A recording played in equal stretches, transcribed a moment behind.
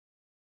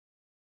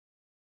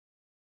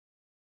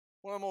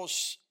One of the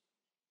most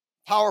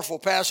powerful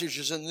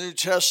passages in the New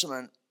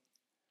Testament,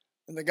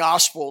 in the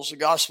Gospels, the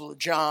Gospel of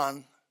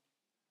John,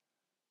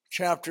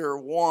 chapter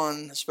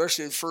 1,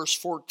 especially the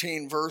first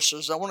 14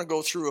 verses. I want to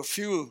go through a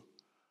few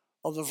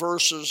of the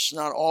verses,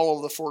 not all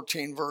of the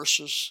 14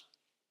 verses.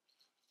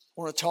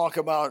 I want to talk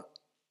about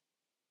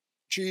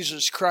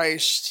Jesus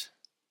Christ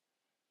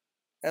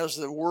as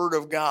the Word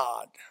of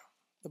God.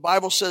 The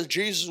Bible says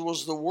Jesus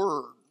was the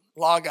Word,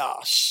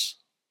 Logos.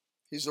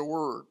 He's the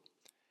Word.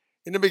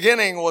 In the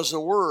beginning was the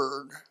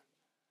Word,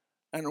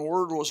 and the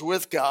Word was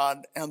with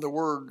God, and the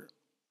Word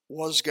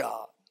was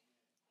God.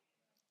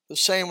 The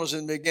same was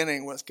in the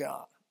beginning with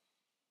God.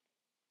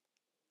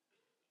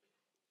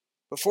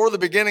 Before the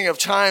beginning of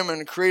time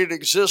and created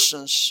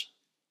existence,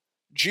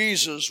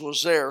 Jesus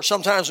was there.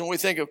 Sometimes when we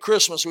think of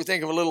Christmas, we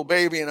think of a little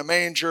baby in a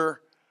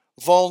manger,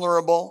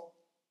 vulnerable,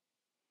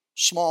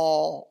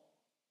 small,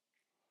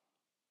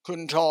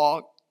 couldn't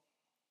talk.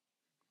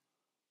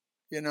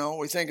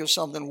 We think of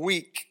something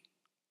weak.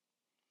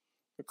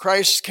 But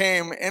Christ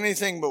came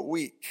anything but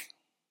weak.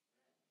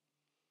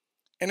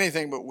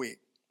 Anything but weak.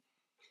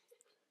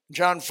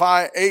 John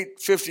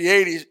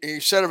 8:58, he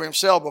said of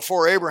himself,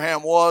 before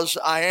Abraham was,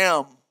 I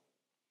am.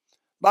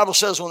 The Bible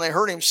says when they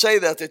heard him say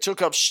that, they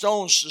took up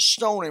stones to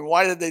stone him.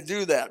 Why did they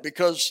do that?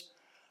 Because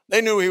they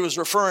knew he was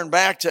referring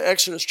back to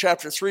Exodus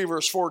chapter 3,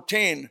 verse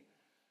 14,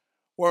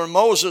 where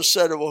Moses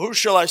said, well, who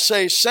shall I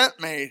say sent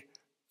me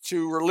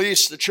to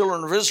release the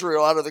children of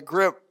Israel out of the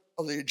grip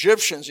of the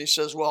Egyptians? He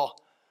says, well,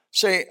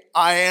 say,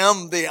 I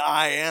am the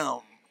I am,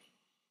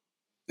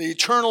 the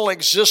eternal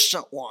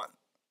existent one,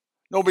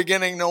 no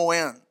beginning, no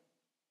end,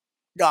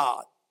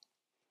 God.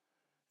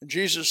 And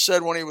Jesus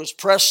said when he was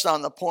pressed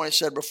on the point,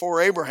 said, before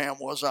Abraham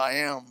was, I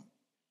am.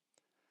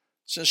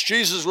 Since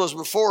Jesus was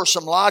before,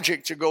 some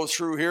logic to go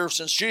through here,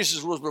 since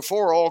Jesus was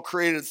before all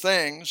created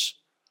things,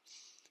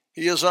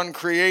 he is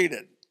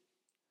uncreated.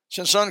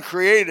 Since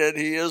uncreated,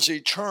 he is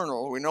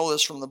eternal. We know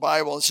this from the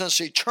Bible. And since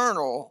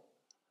eternal,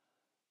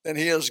 then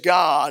he is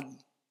God,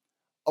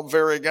 a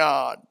very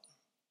God.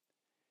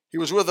 He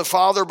was with the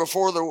Father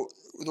before the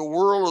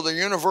world or the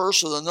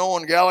universe or the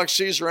known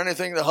galaxies or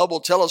anything the Hubble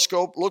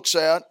telescope looks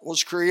at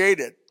was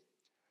created.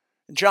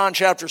 In John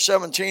chapter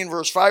 17,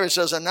 verse 5, it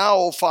says, and now,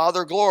 O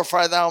Father,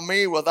 glorify thou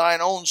me with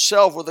thine own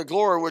self, with the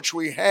glory which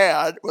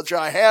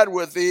I had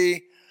with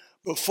thee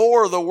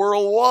before the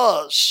world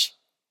was.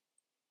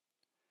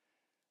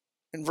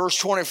 In verse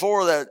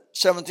 24 of that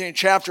 17th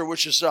chapter,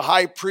 which is the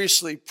high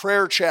priestly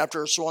prayer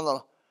chapter, it's one of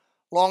the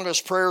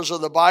longest prayers of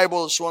the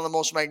Bible. It's one of the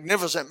most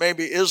magnificent,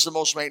 maybe is the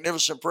most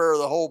magnificent prayer of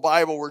the whole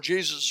Bible, where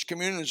Jesus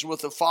communes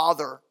with the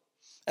Father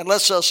and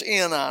lets us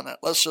in on it,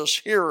 lets us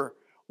hear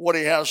what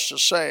he has to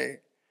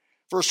say.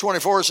 Verse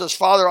 24 says,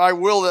 Father, I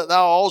will that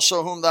thou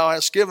also, whom thou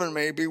hast given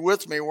me, be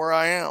with me where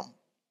I am,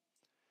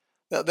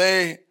 that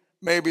they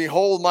may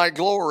behold my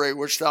glory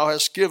which thou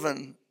hast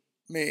given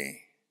me.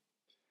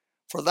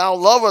 For thou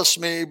lovest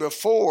me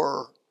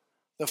before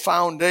the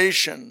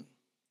foundation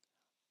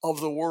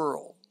of the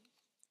world.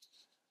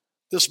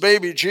 This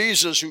baby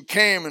Jesus, who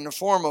came in the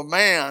form of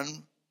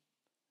man,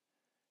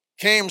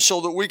 came so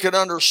that we could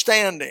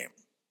understand him.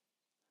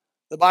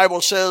 The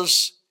Bible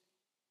says,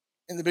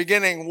 in the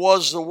beginning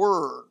was the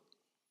Word.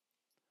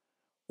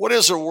 What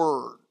is a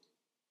word?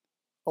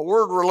 A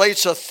word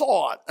relates a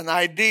thought, an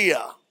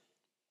idea.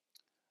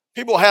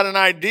 People had an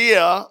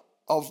idea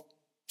of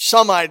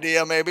some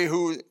idea maybe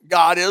who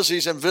God is.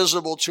 He's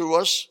invisible to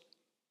us.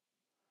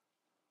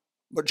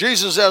 But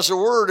Jesus as the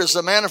Word is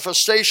the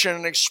manifestation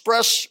and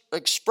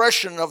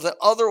expression of the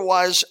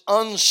otherwise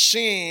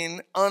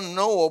unseen,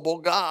 unknowable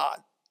God.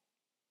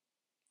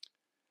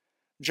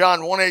 John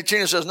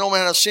 1:18 says, no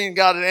man has seen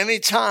God at any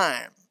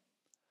time.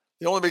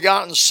 The only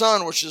begotten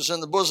Son, which is in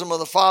the bosom of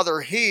the Father,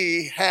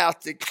 he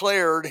hath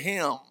declared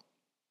him.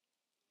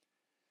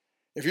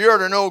 If you are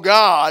to know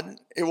God,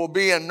 it will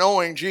be in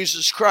knowing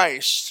Jesus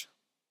Christ.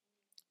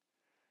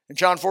 In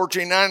John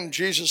 14:9,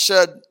 Jesus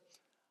said,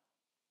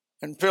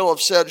 and Philip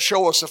said,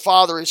 show us the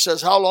Father. He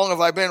says, how long have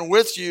I been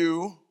with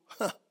you,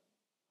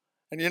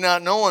 and you're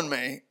not knowing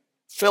me?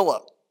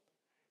 Philip,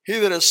 he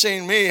that has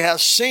seen me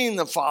has seen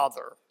the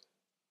Father.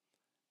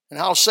 And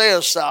how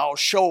sayest thou,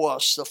 show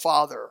us the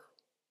Father?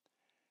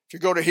 If you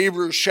go to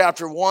Hebrews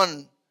chapter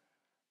 1,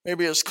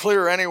 maybe it's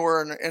clear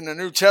anywhere in the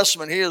New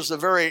Testament, he is the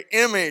very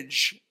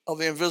image of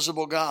the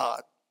invisible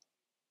God.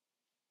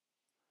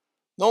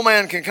 No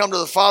man can come to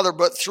the Father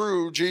but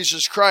through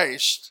Jesus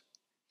Christ.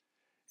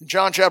 In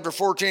John chapter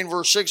 14,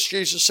 verse 6,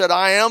 Jesus said,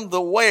 I am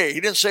the way.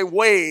 He didn't say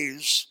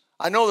ways.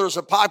 I know there's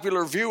a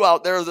popular view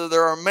out there that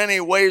there are many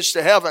ways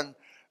to heaven.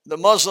 The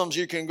Muslims,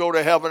 you can go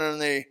to heaven, and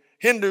the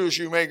Hindus,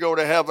 you may go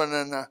to heaven,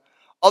 and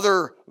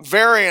other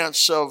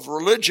variants of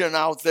religion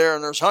out there,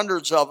 and there's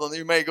hundreds of them,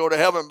 you may go to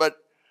heaven, but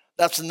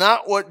that's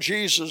not what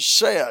Jesus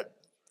said,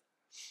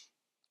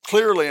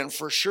 clearly and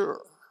for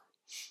sure.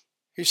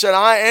 He said,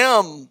 I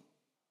am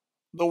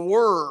the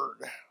Word.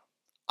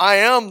 I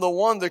am the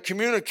one to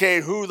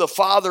communicate who the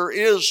Father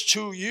is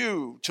to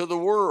you, to the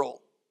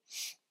world.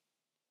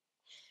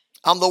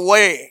 I'm the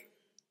way.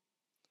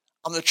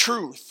 I'm the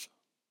truth.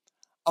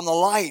 I'm the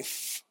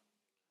life.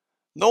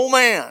 No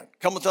man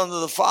cometh unto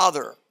the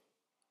Father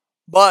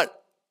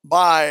but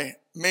by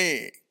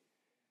me.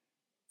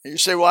 You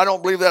say, well, I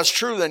don't believe that's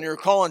true. Then you're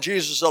calling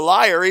Jesus a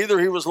liar. Either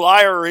he was a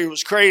liar or he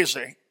was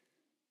crazy,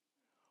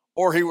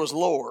 or he was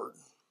Lord.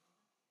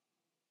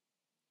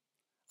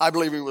 I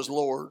believe he was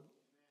Lord.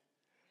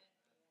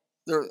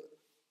 There are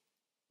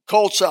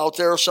cults out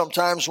there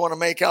sometimes want to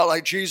make out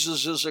like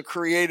Jesus is a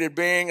created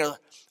being, a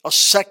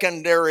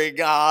secondary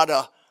God.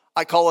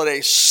 I call it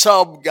a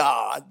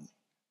sub-God.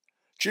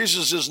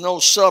 Jesus is no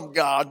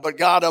sub-God, but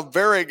God, a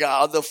very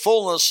God, the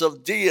fullness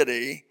of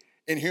deity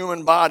in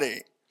human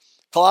body.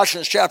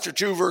 Colossians chapter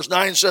 2, verse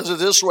 9 says it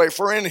this way,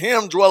 for in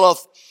him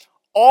dwelleth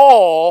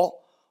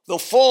all the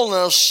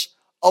fullness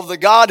of the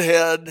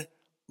Godhead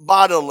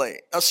bodily.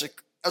 That's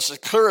the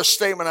clearest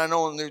statement I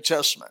know in the New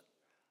Testament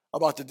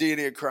about the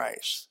deity of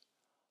Christ.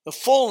 The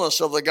fullness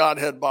of the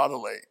Godhead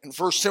bodily. In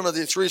 1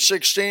 Timothy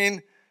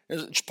 3:16,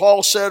 as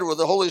Paul said, with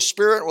the Holy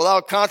Spirit,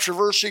 without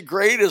controversy,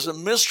 great is the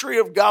mystery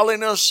of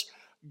godliness.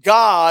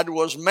 God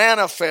was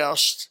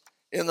manifest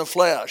in the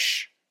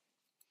flesh.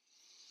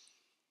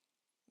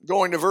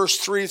 Going to verse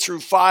 3 through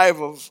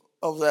 5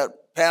 of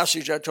that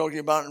passage I told you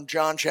about in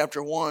John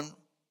chapter 1.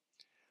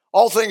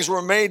 All things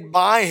were made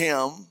by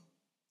him,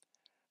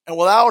 and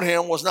without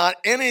him was not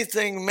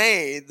anything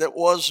made that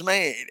was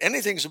made.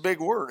 Anything's a big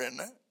word, isn't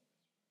it?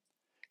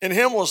 In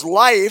him was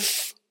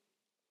life,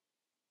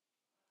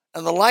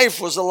 and the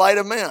life was the light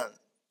of men.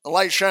 The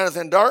light shineth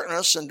in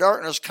darkness, and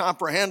darkness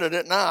comprehended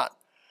it not.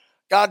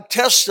 God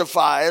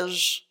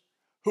testifies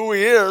who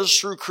he is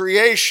through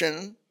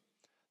creation.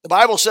 The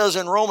Bible says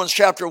in Romans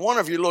chapter 1,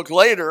 if you look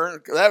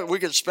later, that we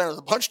could spend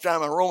a bunch of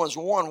time on Romans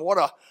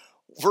 1,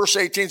 verse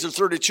 18 to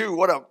 32,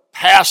 what a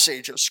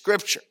passage of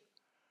Scripture.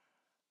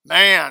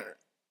 Man,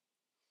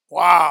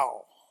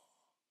 wow.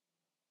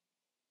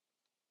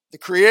 The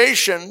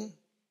creation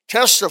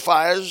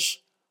testifies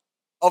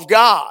of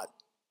God.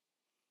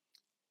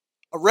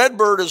 A red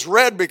bird is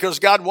red because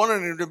God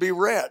wanted him to be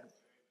red.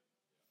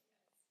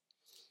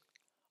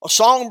 A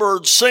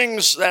songbird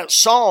sings that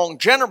song,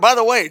 by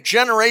the way,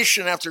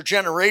 generation after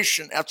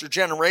generation after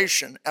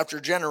generation after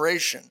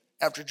generation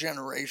after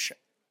generation.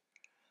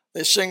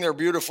 They sing their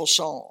beautiful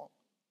song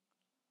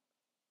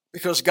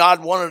because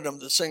God wanted them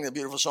to sing the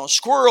beautiful song.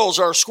 Squirrels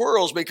are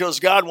squirrels because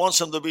God wants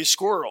them to be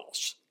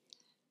squirrels.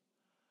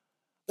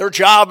 Their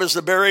job is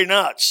to bury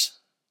nuts.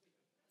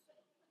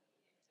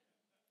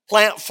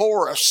 Plant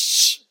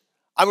forests.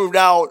 I moved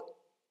out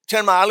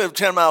I lived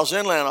 10 miles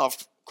inland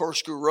off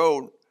Corkscrew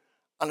Road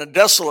on a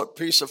desolate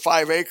piece of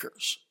 5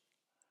 acres.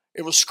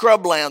 It was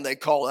scrubland, they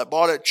call it.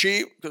 Bought it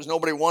cheap because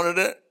nobody wanted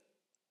it.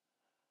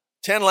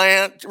 10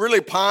 land,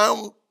 really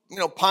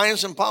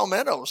pines and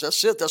palmettos.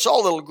 That's it. That's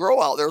all that'll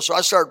grow out there. So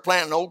I started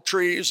planting oak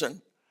trees,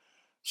 and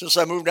since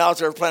I moved out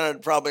there, I've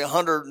planted probably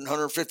 100 and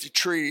 150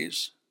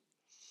 trees.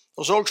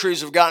 Those oak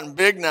trees have gotten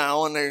big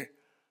now, and they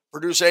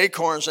produce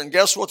acorns, and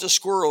guess what the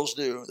squirrels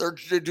do?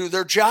 They do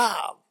their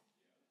job.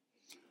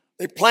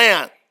 They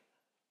plant.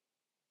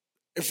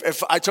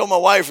 If I told my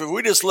wife, if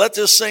we just let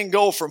this thing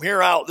go from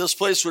here out, this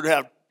place would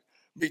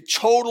be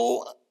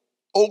total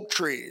oak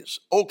trees.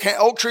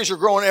 Oak trees are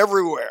growing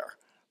everywhere.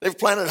 They've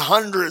planted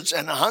hundreds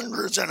and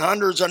hundreds and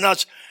hundreds of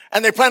nuts,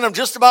 and they plant them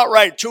just about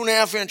right,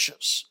 2.5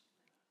 inches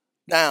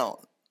down.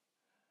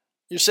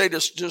 You say,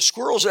 do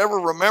squirrels ever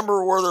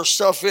remember where their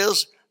stuff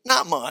is?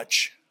 Not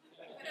much.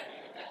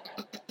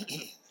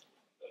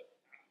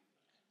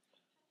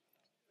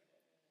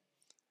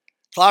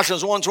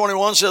 Colossians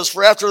 1:21 says,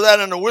 for after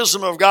that in the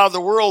wisdom of God, the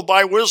world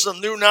by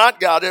wisdom knew not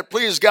God. It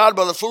pleased God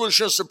by the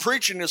foolishness of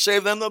preaching to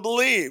save them that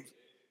believe.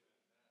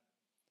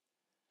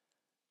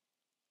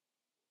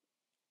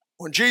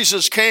 When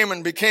Jesus came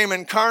and became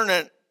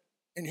incarnate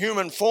in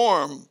human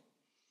form,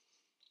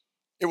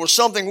 it was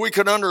something we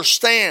could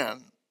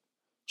understand,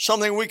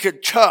 something we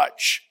could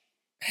touch,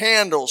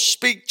 handle,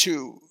 speak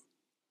to,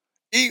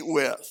 eat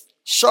with,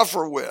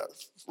 suffer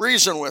with,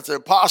 reason with the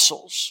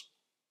apostles.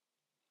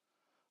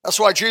 That's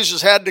why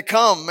Jesus had to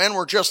come. Men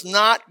were just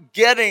not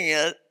getting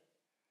it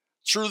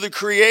through the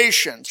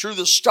creation, through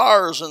the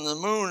stars and the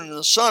moon and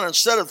the sun.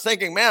 Instead of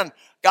thinking, man,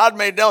 God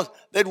made them,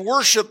 they'd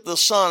worship the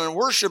sun and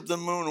worship the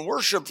moon and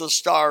worship the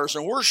stars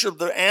and worship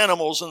the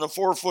animals and the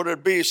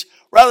 4-footed beasts,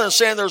 rather than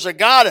saying there's a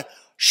God,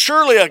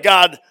 surely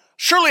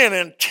an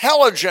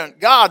intelligent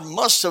God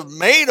must have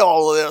made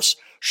all of this.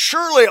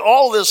 Surely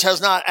all this has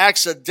not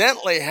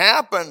accidentally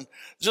happened,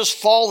 just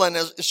fallen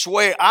its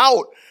way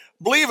out.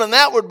 Believing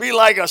that would be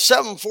like a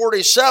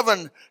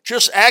 747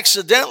 just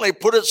accidentally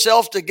put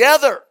itself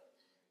together.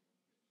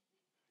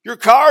 Your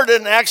car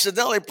didn't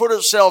accidentally put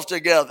itself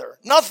together.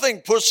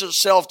 Nothing puts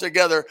itself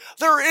together.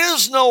 There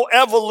is no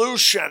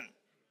evolution.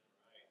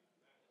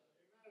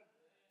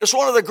 It's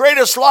one of the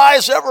greatest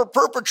lies ever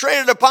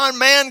perpetrated upon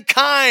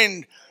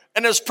mankind,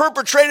 and is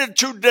perpetrated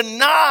to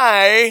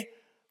deny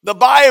the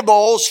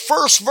Bible's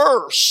first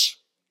verse.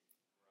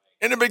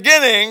 In the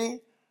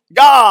beginning,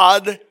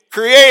 God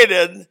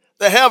created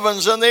the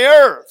heavens and the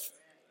earth.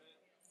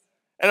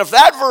 And if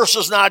that verse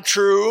is not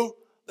true,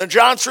 then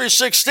John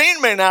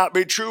 3:16 may not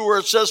be true, where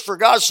it says, for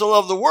God so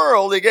loved the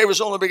world, he gave his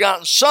only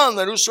begotten Son,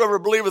 that whosoever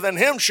believeth in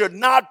him should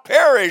not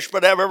perish,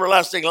 but have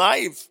everlasting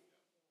life.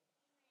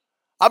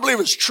 I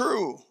believe it's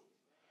true.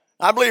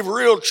 I believe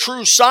real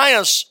true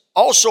science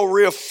also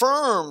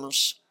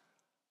reaffirms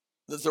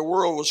that the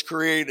world was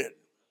created.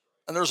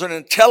 And there's an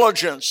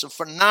intelligence, a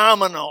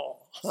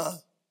phenomenal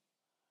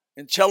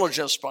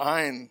intelligence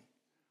behind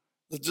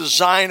the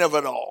design of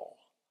it all,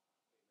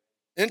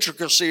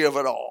 intricacy of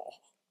it all,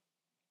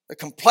 the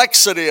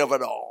complexity of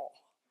it all,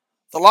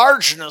 the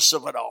largeness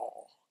of it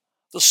all,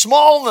 the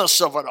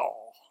smallness of it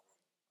all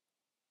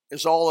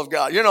is all of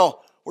God. You know,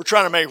 we're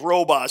trying to make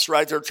robots,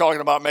 right? They're talking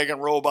about making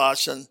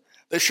robots, and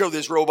they show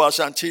these robots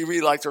on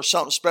TV like they're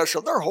something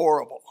special. They're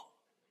horrible.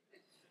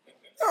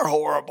 They're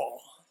horrible.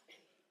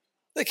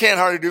 They can't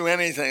hardly do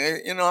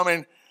anything. You know, I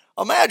mean,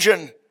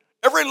 imagine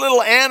every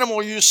little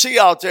animal you see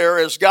out there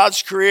is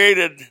God's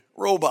created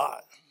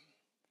robot.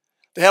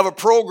 They have a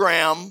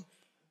program,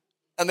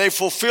 and they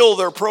fulfill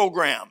their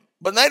program.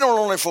 But they don't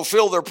only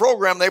fulfill their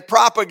program, they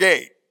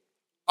propagate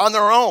on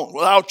their own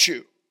without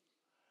you.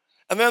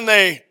 And then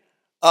they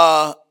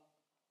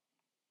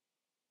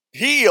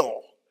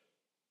heal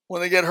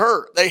when they get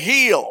hurt. They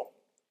heal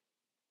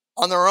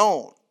on their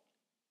own.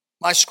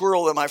 My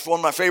squirrel, one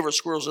of my favorite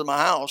squirrels in my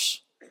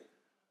house,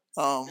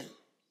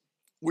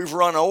 we've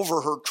run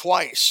over her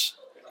twice.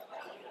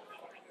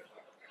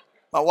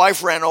 My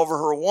wife ran over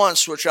her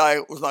once, with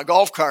my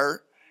golf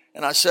cart,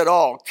 and I said,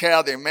 oh,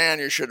 Kathy, man,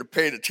 you should have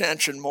paid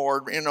attention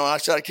more. You know, I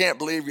said, I can't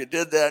believe you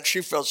did that.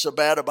 She felt so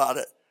bad about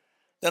it.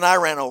 Then I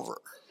ran over her.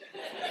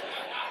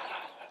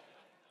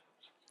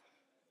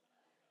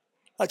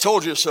 I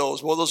told you so.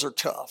 Well, those are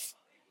tough.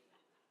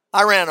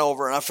 I ran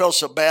over, and I felt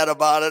so bad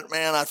about it.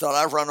 Man, I thought,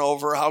 I've run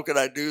over. How could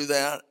I do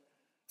that?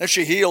 Then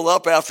she healed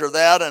up after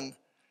that, and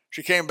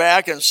she came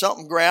back, and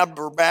something grabbed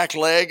her back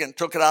leg and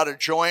took it out of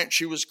joint.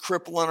 She was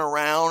crippling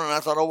around, and I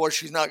thought, oh, well,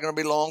 she's not going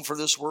to be long for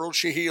this world.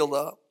 She healed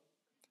up.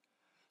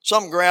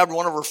 Something grabbed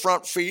one of her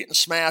front feet and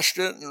smashed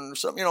it. And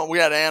some, you know, we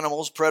had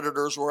animals,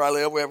 predators where I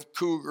live. We have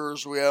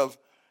cougars. We have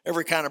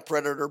every kind of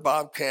predator,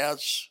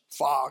 bobcats,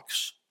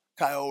 fox,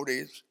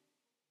 coyotes.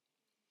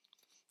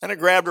 And it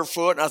grabbed her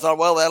foot, and I thought,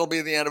 well, that'll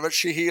be the end of it.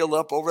 She healed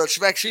up over that.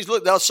 In fact,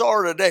 I saw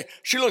her today.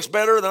 She looks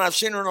better than I've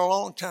seen her in a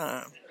long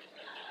time.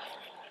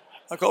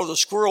 I call her the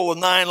squirrel with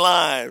 9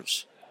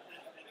 lives.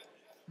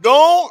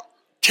 Don't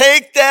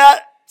take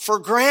that for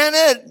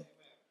granted.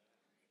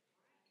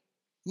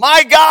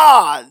 My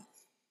God,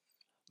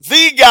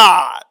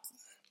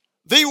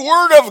 the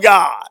Word of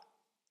God,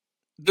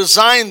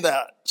 designed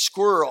that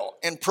squirrel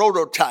in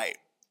prototype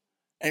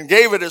and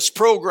gave it its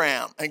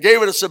program and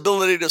gave it its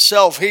ability to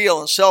self-heal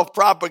and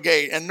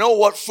self-propagate and know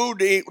what food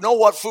to eat, know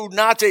what food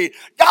not to eat.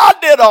 God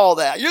did all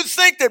that. You'd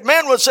think that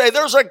men would say,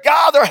 there's a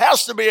God, there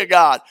has to be a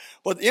God.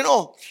 But, you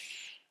know,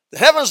 the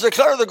heavens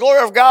declare the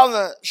glory of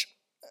God.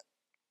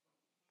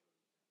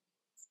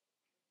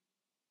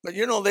 But,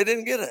 you know, they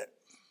didn't get it.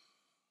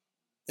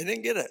 They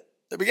didn't get it.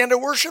 They began to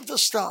worship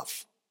this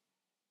stuff.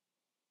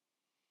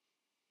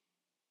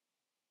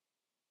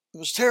 It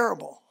was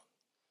terrible.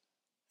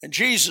 And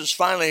Jesus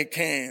finally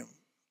came.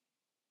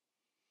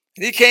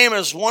 And he came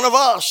as one of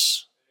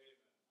us.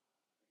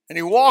 And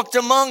he walked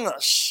among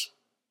us.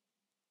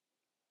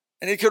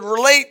 And he could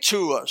relate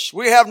to us.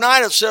 We have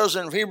not, it says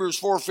in Hebrews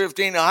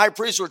 4:15, a high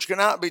priest which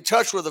cannot be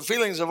touched with the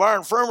feelings of our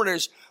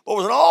infirmities, but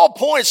was in all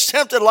points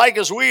tempted like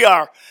as we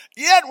are,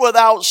 yet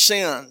without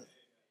sin.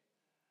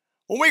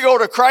 When we go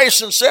to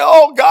Christ and say,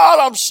 oh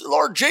God,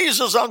 Lord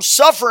Jesus, I'm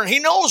suffering, he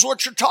knows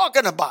what you're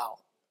talking about.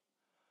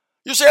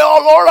 You say,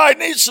 oh Lord, I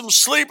need some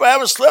sleep, I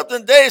haven't slept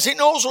in days. He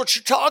knows what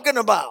you're talking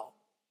about.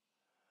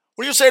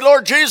 When you say,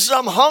 Lord Jesus,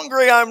 I'm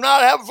hungry, I'm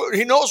not having food,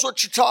 he knows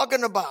what you're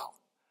talking about.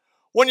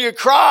 When you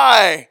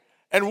cry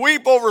and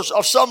weep over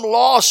of some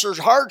loss or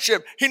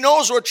hardship, he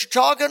knows what you're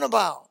talking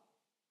about.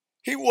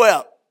 He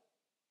wept.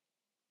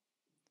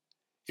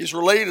 He's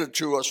related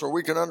to us where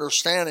we can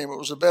understand him. It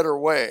was a better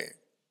way.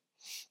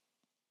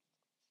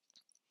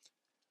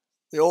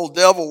 The old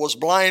devil was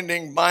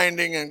blinding,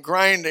 binding, and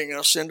grinding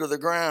us into the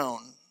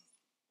ground.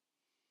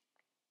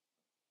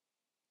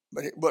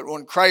 But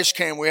when Christ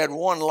came, we had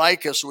one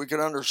like us we could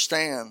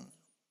understand.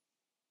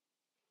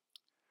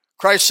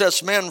 Christ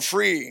sets men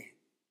free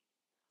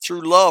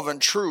through love and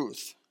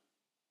truth.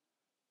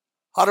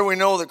 How do we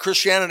know that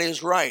Christianity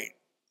is right?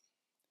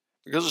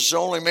 Because it's the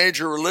only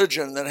major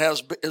religion that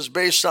is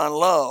based on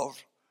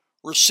love,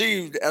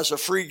 received as a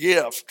free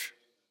gift,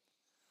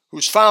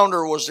 whose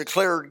founder was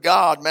declared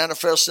God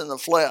manifest in the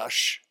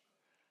flesh,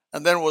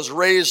 and then was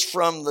raised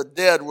from the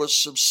dead with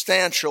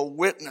substantial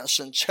witness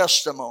and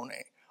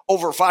testimony.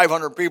 Over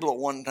 500 people at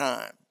one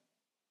time.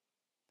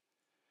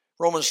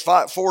 Romans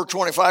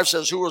 4:25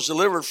 says, who was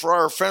delivered for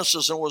our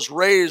offenses and was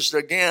raised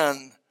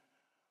again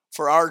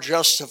for our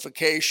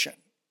justification.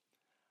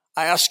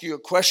 I ask you a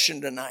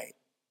question tonight.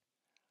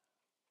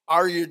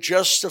 Are you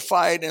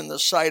justified in the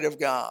sight of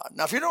God?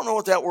 Now, if you don't know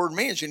what that word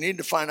means, you need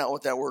to find out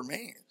what that word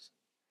means.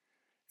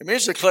 It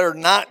means declared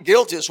not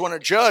guilty. It's when a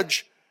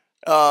judge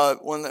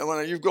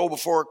When you go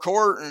before a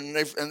court and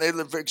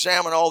they've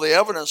examined all the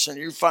evidence and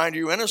you find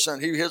you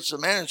innocent, he hits the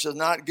man and says,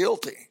 not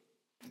guilty.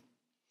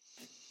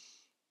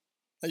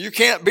 Now, you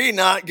can't be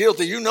not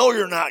guilty. You know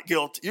you're not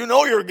guilty. You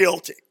know you're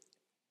guilty.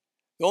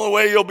 The only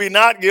way you'll be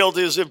not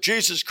guilty is if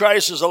Jesus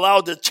Christ is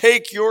allowed to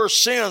take your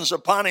sins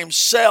upon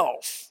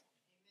himself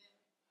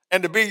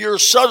and to be your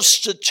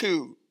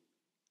substitute.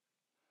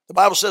 The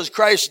Bible says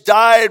Christ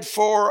died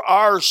for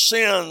our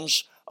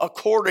sins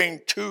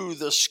according to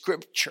the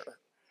Scripture.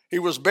 He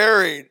was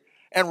buried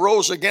and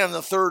rose again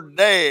the third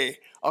day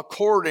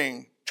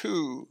according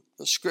to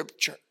the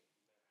Scripture.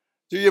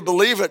 Do you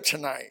believe it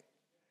tonight?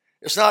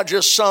 It's not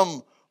just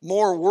some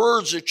more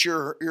words that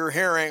you're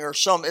hearing or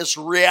it's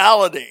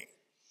reality.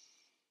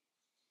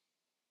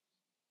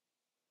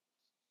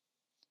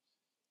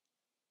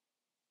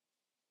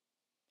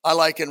 I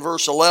like in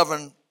verse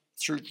 11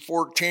 through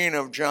 14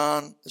 of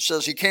John, it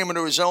says, he came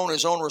into his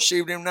own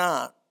received him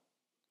not.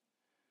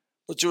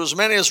 But to as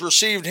many as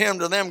received him,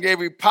 to them gave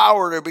he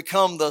power to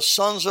become the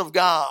sons of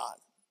God,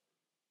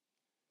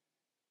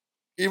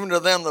 even to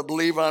them that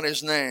believe on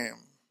his name.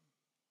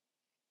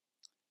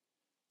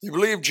 You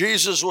believe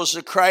Jesus was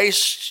the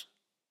Christ,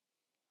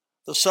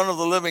 the Son of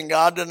the living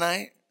God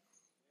tonight?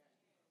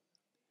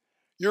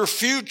 Your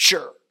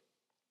future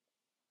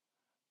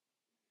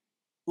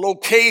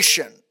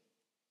location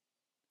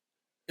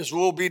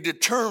will be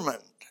determined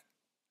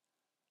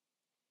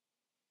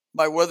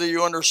by whether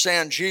you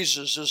understand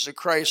Jesus is the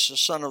Christ, the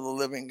Son of the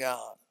living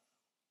God.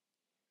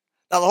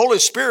 Now, the Holy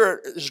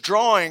Spirit is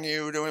drawing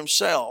you to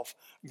himself.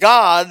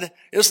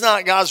 It's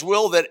not God's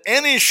will that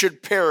any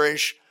should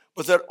perish,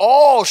 but that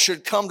all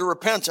should come to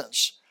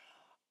repentance.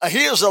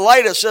 He is the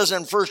light, it says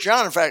in 1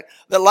 John, in fact,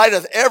 that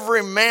lighteth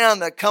every man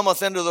that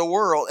cometh into the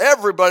world.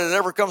 Everybody that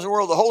ever comes in the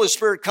world, the Holy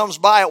Spirit comes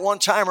by at one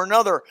time or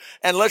another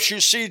and lets you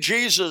see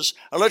Jesus,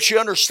 and lets you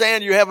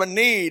understand you have a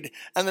need,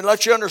 and then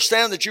lets you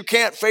understand that you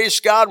can't face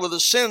God with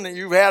the sin that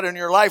you've had in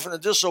your life and the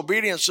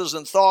disobediences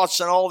and thoughts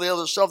and all the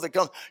other stuff that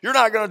comes. You're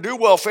not going to do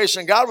well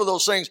facing God with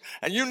those things,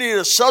 and you need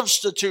a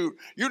substitute.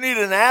 You need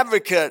an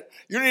advocate.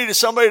 You need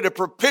somebody to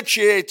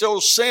propitiate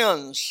those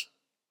sins.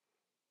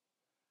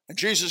 And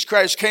Jesus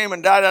Christ came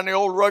and died on the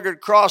old rugged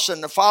cross,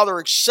 and the Father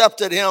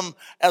accepted him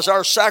as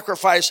our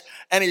sacrifice,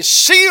 and he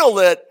sealed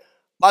it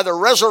by the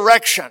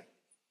resurrection.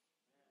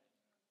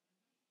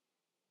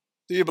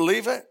 Do you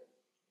believe it?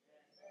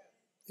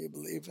 Do you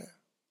believe it?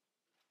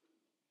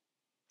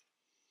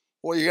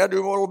 Well, you got to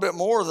do a little bit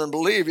more than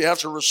believe. You have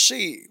to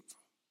receive.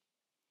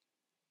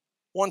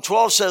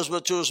 1:12 says,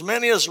 but to as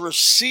many as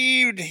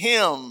received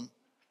him,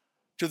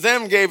 to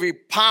them gave he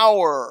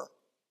power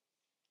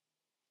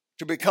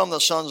to become the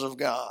sons of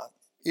God,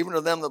 even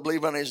to them that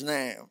believe on his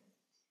name.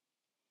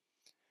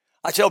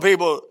 I tell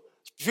people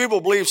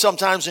believe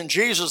sometimes in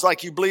Jesus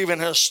like you believe in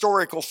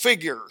historical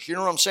figures. You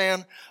know what I'm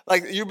saying?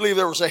 Like you believe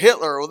there was a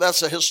Hitler. Well,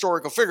 that's a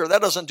historical figure.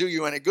 That doesn't do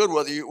you any good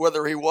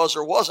whether he was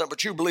or wasn't,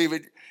 but you believe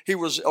he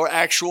was an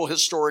actual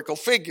historical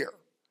figure.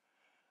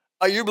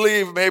 You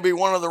believe maybe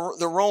one of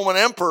the Roman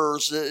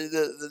emperors,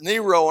 the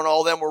Nero and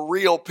all them were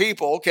real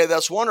people. Okay,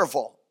 that's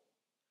wonderful.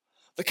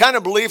 The kind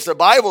of belief the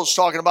Bible is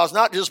talking about is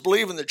not just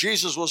believing that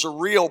Jesus was a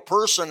real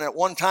person at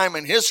one time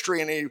in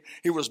history and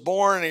he was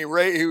born and he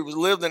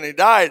lived and he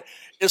died.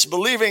 It's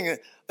believing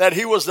that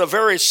he was the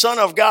very Son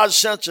of God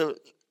sent to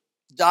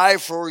die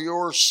for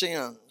your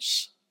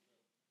sins.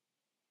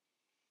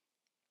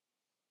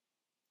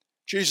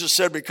 Jesus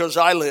said, because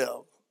I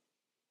live,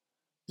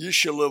 you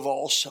shall live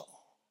also.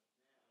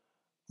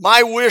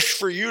 My wish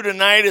for you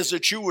tonight is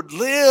that you would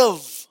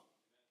live.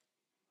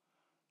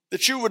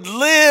 That you would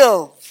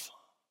live.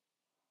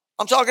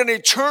 I'm talking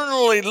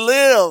eternally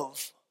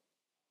live.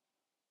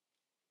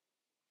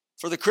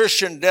 For the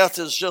Christian, death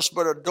is just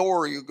but a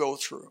door you go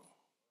through.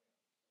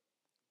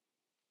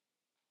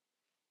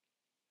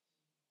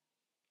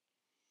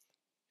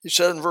 He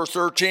said in verse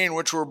 13,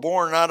 which were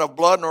born not of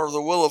blood, nor of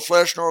the will of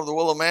flesh, nor of the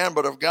will of man,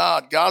 but of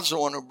God. God's the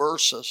one who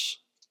births us.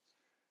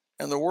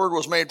 And the Word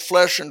was made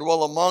flesh and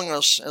dwelt among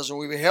us, as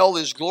we beheld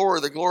his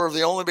glory, the glory of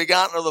the only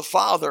begotten of the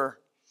Father,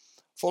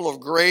 full of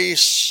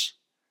grace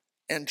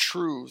and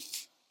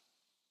truth.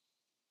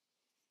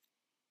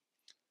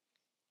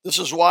 This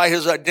is why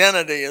his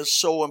identity is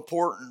so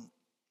important.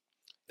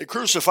 They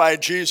crucified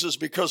Jesus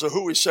because of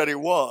who he said he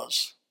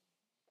was.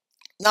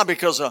 Not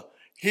because of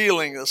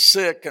healing the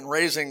sick and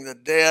raising the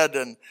dead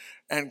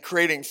and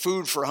creating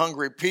food for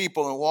hungry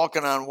people and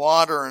walking on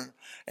water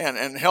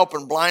and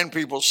helping blind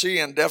people see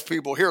and deaf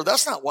people hear.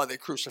 That's not why they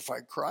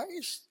crucified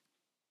Christ.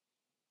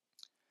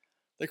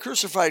 They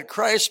crucified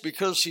Christ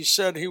because he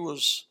said he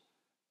was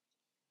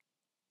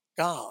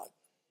God.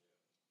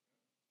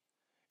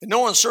 In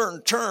no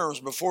uncertain terms,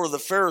 before the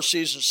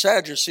Pharisees and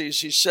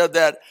Sadducees, he said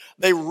that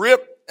they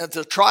ripped at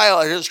his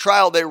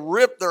trial, they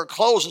ripped their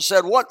clothes and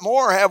said, what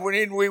more have we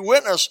need we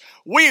witness?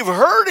 We've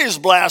heard his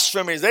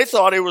blasphemies. They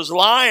thought he was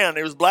lying.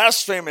 He was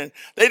blaspheming.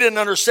 They didn't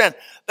understand.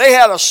 They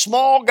had a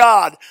small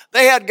God.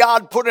 They had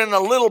God put in a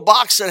little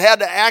box that had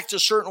to act a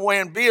certain way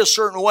and be a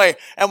certain way.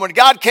 And when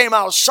God came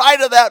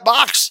outside of that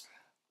box,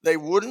 they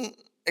wouldn't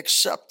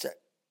accept it.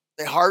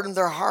 They hardened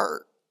their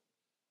heart.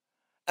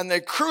 And they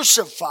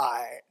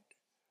crucified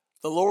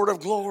the Lord of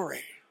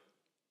glory.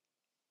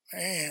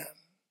 Man,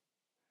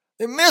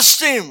 they missed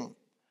him.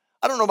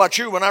 I don't know about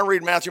you, when I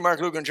read Matthew,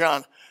 Mark, Luke, and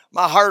John,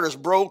 my heart is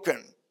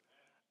broken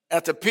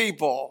at the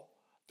people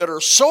that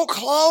are so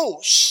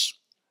close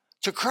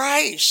to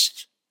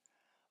Christ.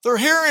 They're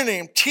hearing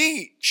him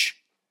teach.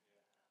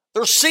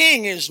 They're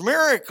seeing his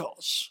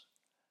miracles.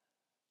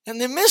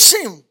 And they miss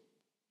him.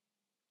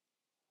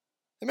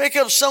 They make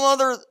up some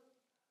other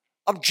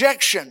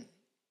objection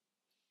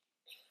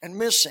and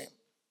miss him.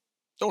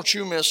 Don't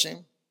you miss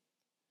him?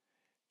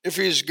 If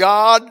he's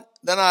God,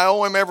 then I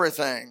owe him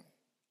everything.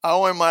 I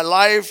owe him my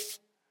life,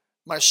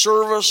 my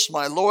service,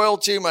 my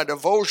loyalty, my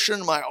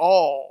devotion, my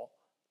all.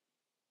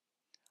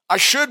 I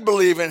should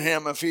believe in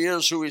him if he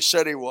is who he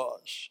said he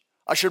was.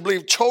 I should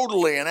believe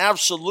totally and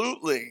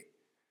absolutely.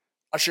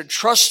 I should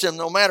trust him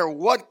no matter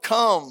what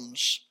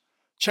comes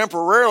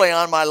temporarily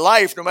on my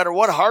life, no matter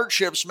what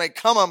hardships may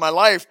come on my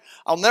life.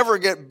 I'll never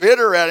get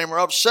bitter at him or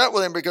upset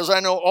with him because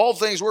I know all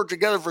things work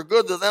together for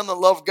good to them that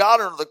love God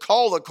and are the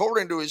called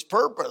according to his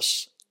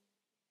purpose.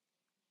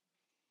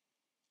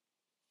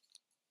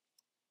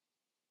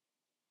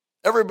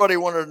 Everybody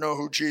wanted to know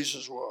who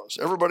Jesus was.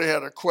 Everybody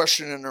had a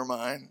question in their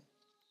mind.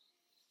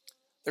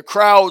 The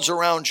crowds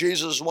around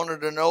Jesus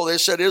wanted to know. They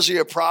said, is he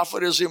a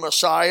prophet? Is he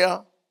Messiah?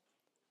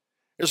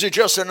 Is he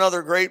just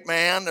another great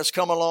man that's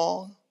come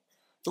along?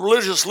 The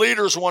religious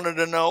leaders wanted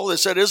to know. They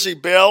said, is he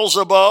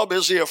Beelzebub?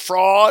 Is he a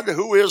fraud?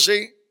 Who is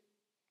he?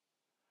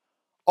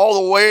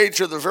 All the way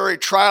to the very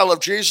trial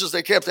of Jesus,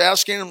 they kept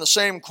asking him the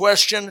same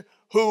question.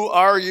 Who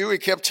are you? He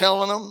kept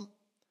telling them.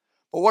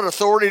 But what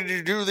authority did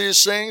you do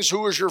these things?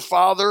 Who is your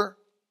father?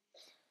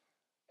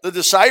 The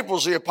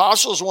disciples, the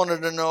apostles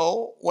wanted to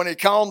know. When he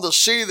calmed the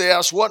sea, they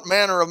asked, what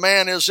manner of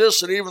man is this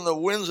that even the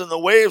winds and the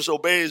waves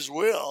obey his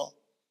will?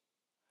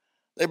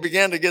 They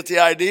began to get the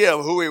idea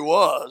of who he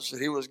was,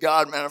 that he was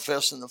God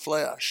manifest in the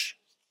flesh.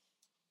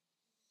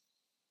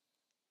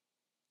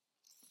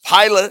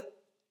 Pilate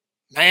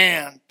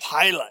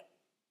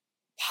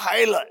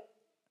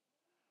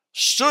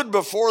stood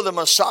before the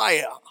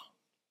Messiah,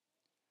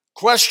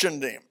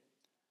 questioned him.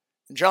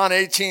 In John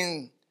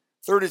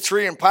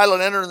 18:33, and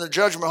Pilate entered in the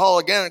judgment hall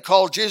again and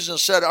called Jesus and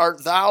said,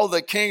 art thou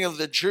the king of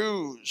the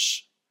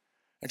Jews?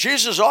 And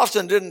Jesus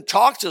often didn't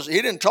talk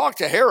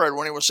to Herod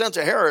when he was sent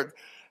to Herod.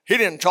 He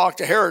didn't talk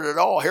to Herod at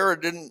all.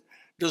 Herod didn't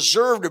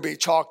deserve to be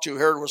talked to.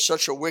 Herod was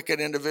such a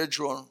wicked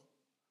individual.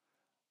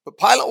 But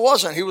Pilate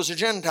wasn't. He was a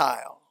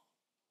Gentile.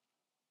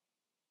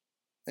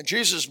 And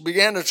Jesus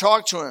began to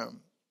talk to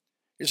him.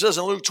 He says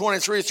in Luke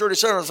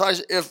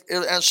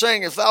 23:37, and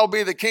saying, if thou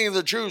be the king of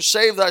the Jews,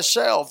 save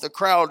thyself, the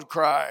crowd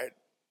cried.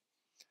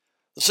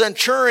 The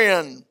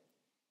centurion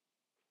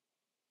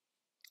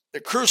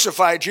that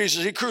crucified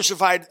Jesus, he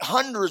crucified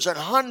hundreds and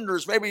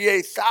hundreds,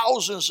 maybe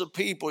thousands of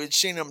people. He'd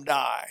seen them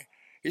die.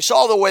 He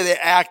saw the way they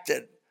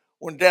acted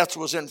when death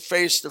was in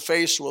face to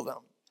face with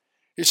them.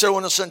 He said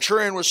when the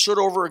centurion was stood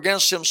over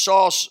against him,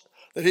 saw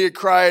that he had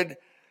cried,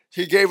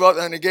 he gave up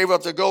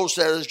the ghost.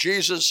 That is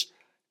Jesus.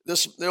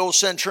 The old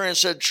centurion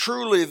said,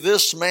 truly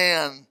this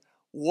man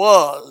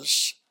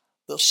was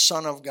the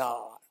Son of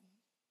God.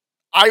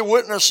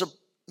 Eyewitness of,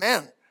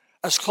 man,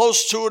 as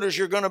close to it as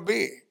you're going to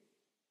be.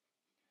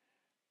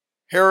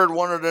 Herod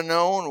wanted to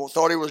know and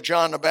thought he was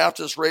John the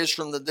Baptist raised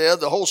from the dead.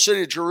 The whole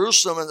city of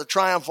Jerusalem in the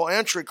triumphal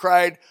entry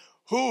cried,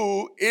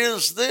 who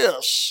is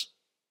this?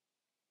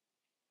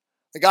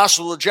 The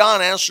Gospel of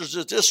John answers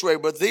it this way,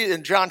 but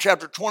in John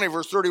chapter 20,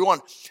 verse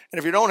 31, and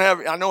if you don't have,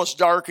 I know it's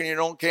dark and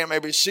you can't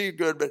maybe see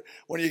good, but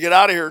when you get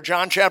out of here,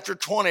 John chapter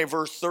 20,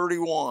 verse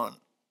 31,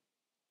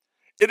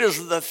 it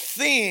is the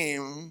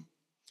theme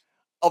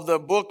of the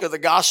book of the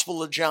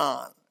Gospel of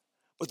John.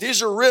 But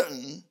these are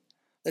written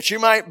that you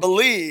might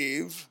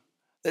believe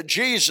that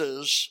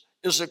Jesus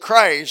is the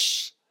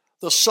Christ,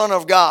 the Son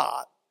of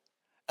God,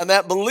 and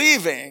that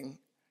believing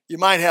you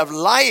might have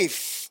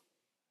life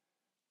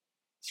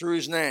through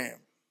his name.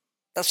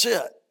 That's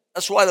it.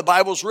 That's why the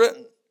Bible's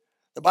written.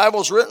 The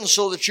Bible's written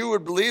so that you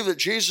would believe that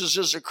Jesus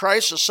is the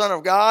Christ, the Son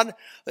of God,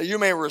 that you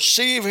may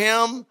receive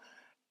him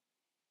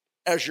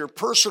as your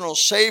personal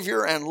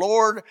Savior and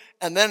Lord.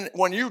 And then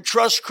when you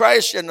trust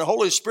Christ and the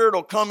Holy Spirit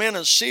will come in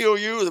and seal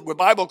you, the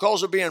Bible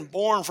calls it being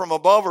born from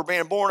above or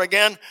being born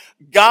again.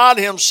 God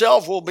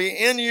himself will be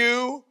in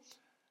you,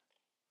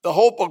 the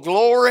hope of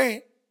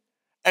glory,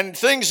 and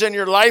things in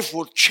your life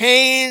will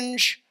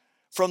change.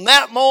 From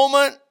that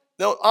moment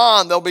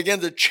they'll begin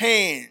to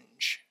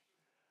change.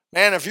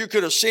 Man, if you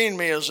could have seen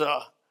me as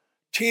a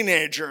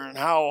teenager and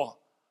how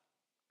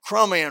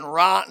crummy and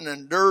rotten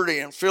and dirty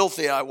and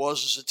filthy I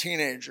was as a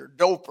teenager,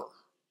 doper.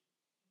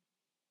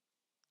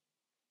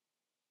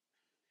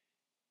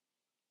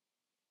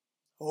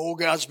 Oh,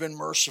 God's been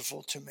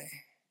merciful to me.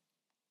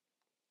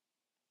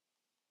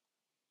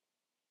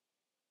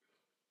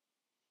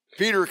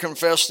 Peter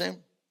confessed him.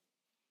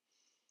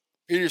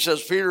 Peter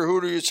says, Peter, who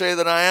do you say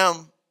that I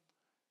am?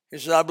 He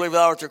said, I believe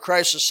thou art the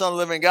Christ, the Son of the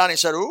living God. And he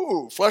said,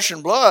 flesh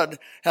and blood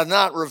have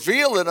not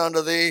revealed it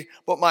unto thee,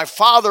 but my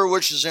Father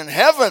which is in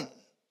heaven.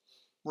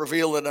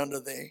 reveal it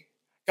unto thee.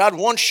 God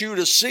wants you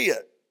to see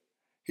it.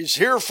 He's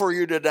here for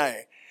you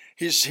today.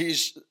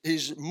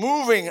 He's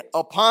moving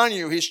upon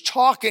you. He's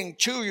talking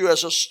to you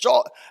as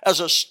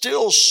a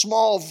still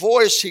small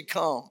voice. He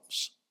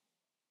comes.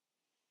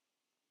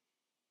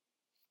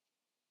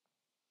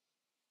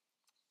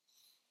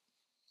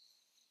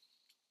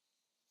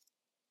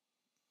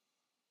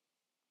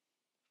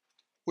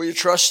 Will you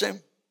trust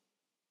him?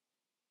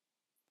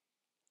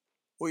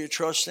 Will you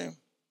trust him?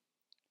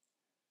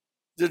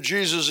 Did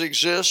Jesus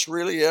exist?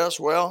 Really, yes.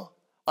 Well,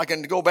 I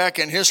can go back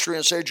in history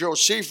and say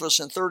Josephus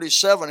in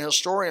 37,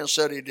 historians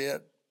said he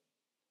did.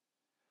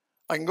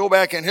 I can go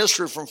back in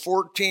history from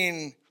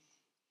 14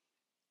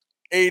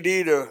 AD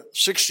to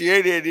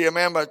 68 AD, a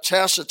man by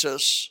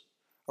Tacitus,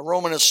 a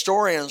Roman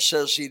historian,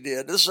 says he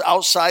did. This is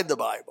outside the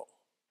Bible.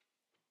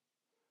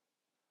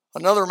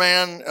 Another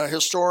man,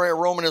 a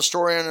Roman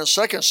historian in the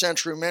 2nd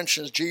century,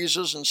 mentions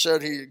Jesus and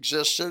said he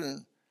existed.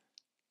 And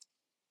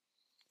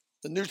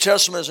the New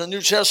Testament is a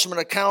New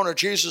Testament account of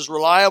Jesus'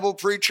 reliable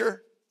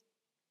preacher.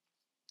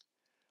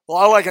 Well,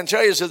 all I can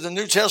tell you is that the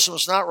New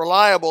Testament is not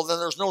reliable, then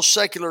there's no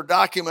secular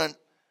document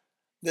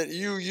that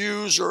you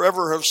use or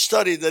ever have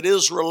studied that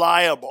is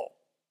reliable.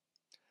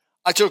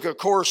 I took a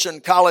course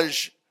in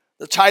college.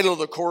 The title of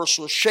the course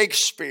was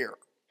Shakespeare.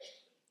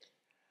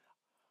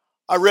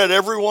 I read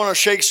every one of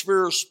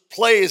Shakespeare's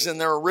plays in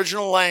their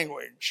original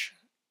language,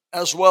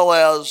 as well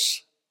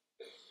as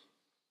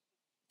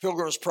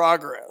Pilgrim's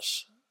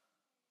Progress.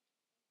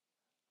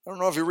 I don't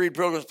know if you read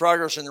Pilgrim's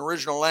Progress in the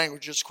original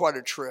language, it's quite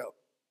a trip.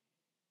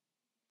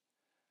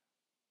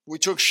 We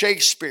took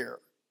Shakespeare.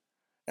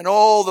 And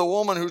the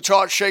woman who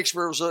taught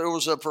Shakespeare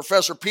was a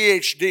professor,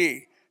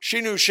 PhD. She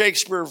knew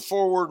Shakespeare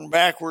forward and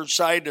backwards,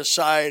 side to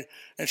side,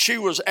 and she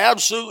was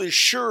absolutely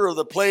sure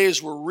the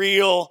plays were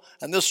real,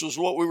 and this was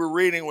what we were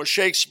reading was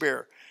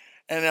Shakespeare.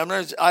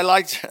 And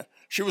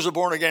she was a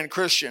born-again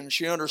Christian.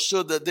 She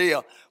understood the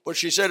deal. But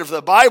she said, if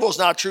the Bible's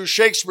not true,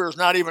 Shakespeare's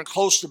not even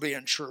close to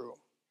being true.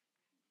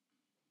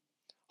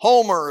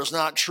 Homer is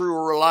not true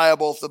or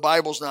reliable if the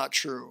Bible's not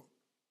true.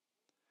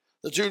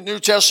 The New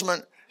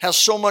Testament has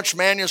so much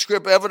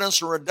manuscript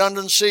evidence and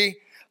redundancy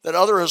that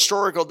other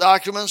historical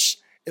documents,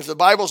 if the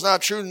Bible's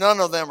not true, none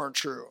of them are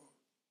true.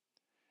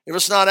 If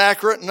it's not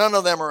accurate, none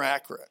of them are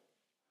accurate.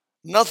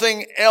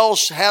 Nothing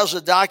else has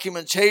a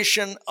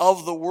documentation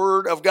of the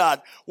Word of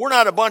God. We're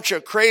not a bunch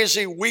of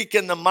crazy,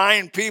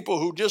 weak-in-the-mind people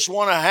who just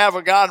want to have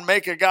a God and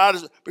make a God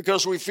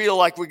because we feel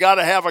like we got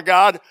to have a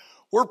God.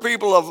 We're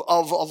people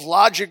of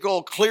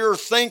logical, clear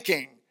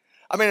thinking.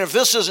 I mean, if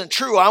this isn't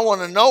true, I want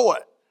to know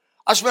it.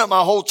 I spent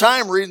my whole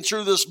time reading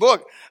through this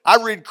book.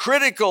 I read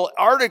critical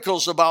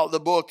articles about the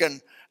book and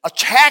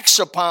attacks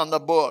upon the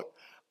book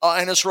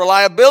and its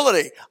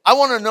reliability. I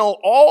want to know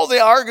all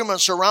the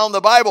arguments around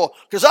the Bible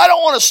because I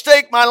don't want to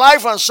stake my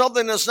life on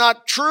something that's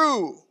not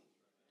true.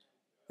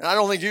 And I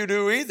don't think you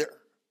do either.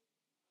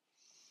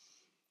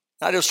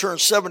 I just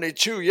turned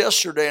 72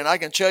 yesterday, and I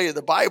can tell you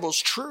the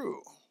Bible's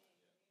true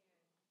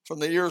from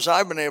the years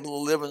I've been able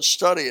to live and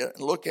study it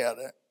and look at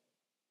it.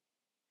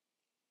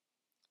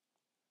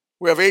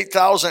 We have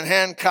 8,000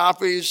 hand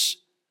copies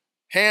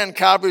of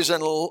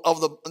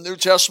the New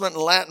Testament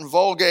in Latin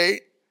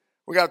Vulgate.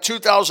 We got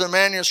 2,000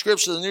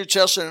 manuscripts of the New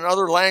Testament in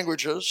other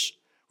languages.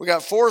 We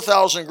got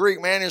 4,000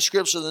 Greek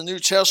manuscripts of the New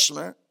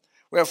Testament.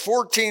 We have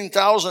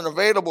 14,000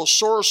 available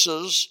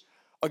sources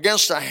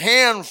against a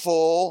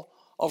handful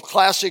of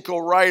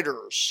classical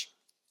writers.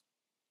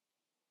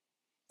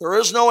 There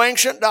is no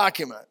ancient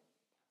document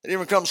that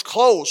even comes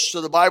close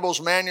to the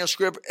Bible's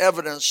manuscript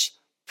evidence,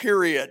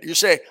 period. You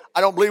say,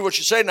 I don't believe what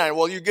you say tonight.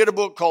 Well, you get a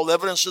book called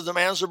Evidence of the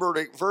Man's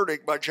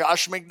Verdict by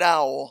Josh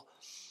McDowell,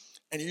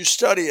 and you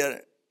study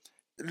it.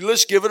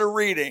 Let's give it a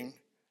reading,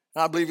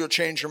 and I believe you'll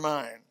change your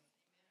mind.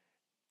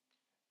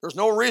 There's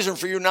no reason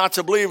for you not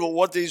to believe that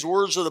what these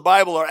words of the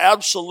Bible are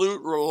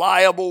absolute,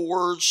 reliable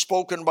words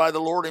spoken by the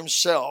Lord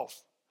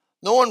himself.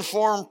 No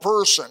informed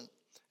person,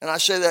 and I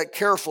say that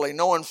carefully,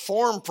 no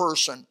informed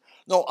person,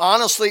 no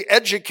honestly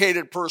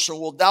educated person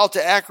will doubt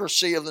the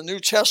accuracy of the New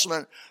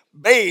Testament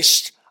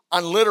based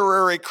on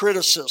literary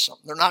criticism.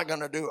 They're not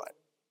going to do it.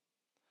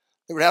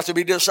 They would have to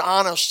be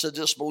dishonest to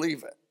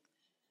disbelieve it.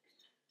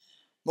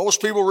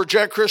 Most people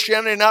reject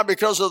Christianity not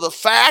because of the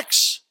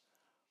facts,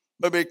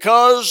 but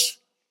because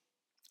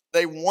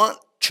they want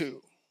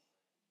to.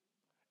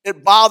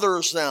 It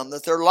bothers them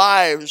that their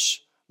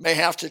lives may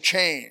have to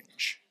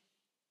change.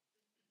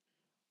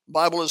 The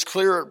Bible is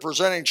clear at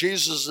presenting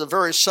Jesus as the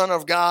very Son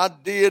of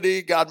God,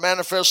 deity, God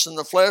manifest in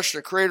the flesh,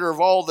 the creator of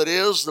all that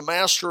is, the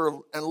master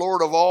and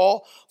Lord of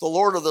all, the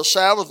Lord of the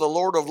Sabbath, the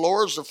Lord of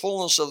lords, the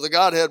fullness of the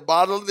Godhead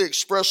bodily, the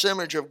express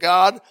image of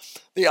God,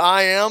 the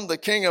I am, the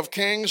King of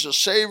kings, the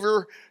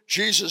Savior,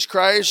 Jesus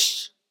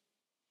Christ.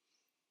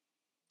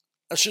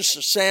 That's just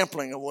a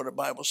sampling of what the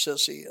Bible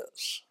says he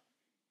is.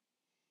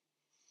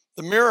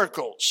 The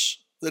miracles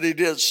that he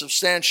did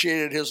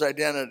substantiated his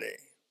identity.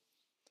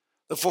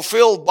 The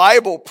fulfilled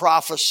Bible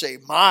prophecy.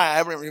 I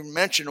haven't even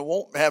mentioned, I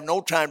won't have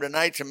no time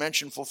tonight to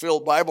mention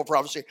fulfilled Bible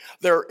prophecy.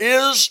 There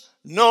is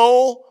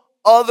no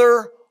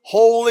other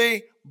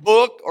holy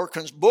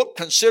book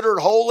considered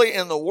holy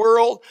in the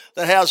world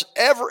that has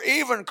ever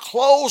even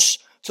close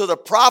to the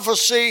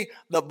prophecy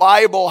the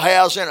Bible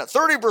has in it.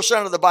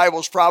 30% of the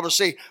Bible's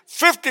prophecy,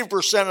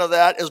 50% of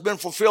that has been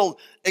fulfilled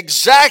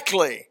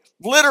exactly,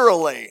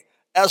 literally,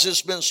 as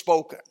it's been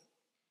spoken.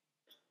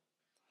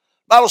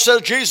 The Bible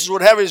says Jesus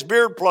would have his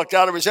beard plucked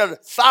out of his head.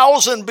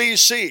 1000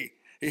 BC,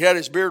 he had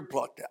his beard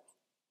plucked out.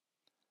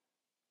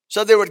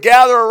 Said they would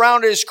gather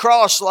around his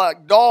cross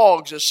like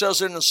dogs. It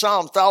says in the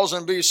Psalm,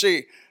 1000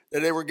 BC,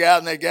 that they were gathered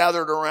and they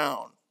gathered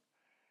around.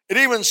 It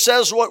even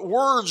says what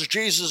words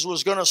Jesus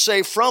was going to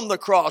say from the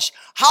cross.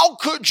 How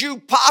could you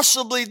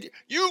possibly,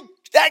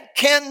 that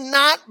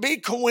cannot be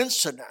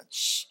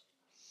coincidence.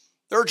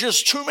 There are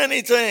just too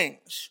many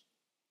things.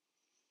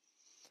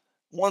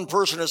 One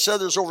person has said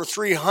there's over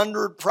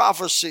 300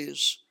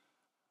 prophecies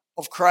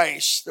of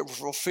Christ that were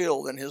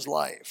fulfilled in his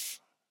life.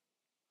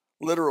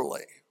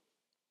 Literally.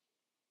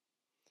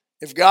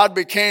 If God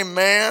became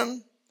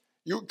man,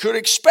 you could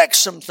expect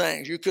some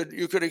things. You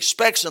could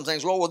expect some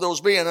things. What would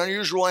those be? An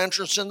unusual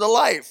entrance into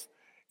life.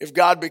 If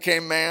God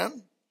became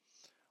man,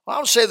 well, I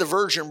would say the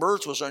virgin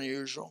birth was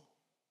unusual.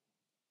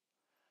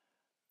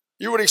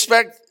 You would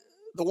expect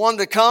the one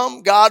to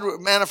come, God would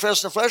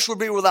manifest in the flesh, would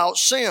be without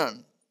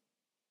sin.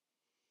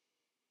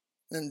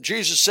 And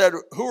Jesus said,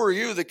 "Who are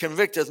you that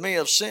convicteth me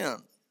of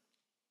sin?"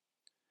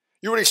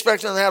 You would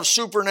expect him to have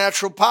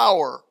supernatural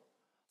power.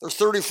 There are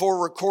 34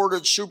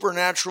 recorded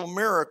supernatural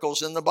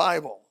miracles in the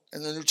Bible,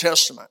 in the New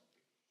Testament.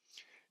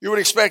 You would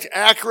expect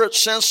accurate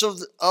sense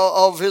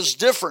of his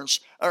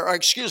difference,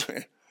 an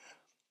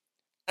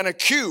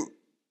acute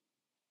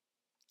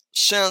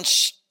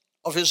sense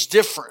of his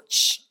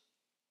difference.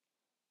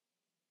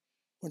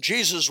 When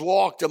Jesus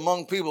walked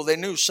among people, they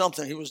knew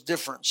something, he was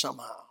different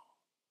somehow.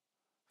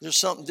 There's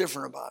something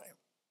different about him.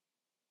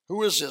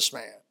 Who is this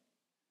man?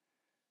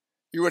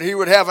 He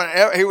would have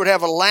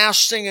a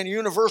lasting and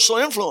universal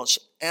influence.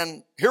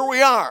 And here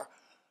we are,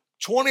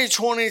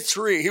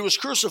 2023. He was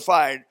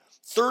crucified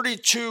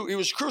he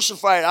was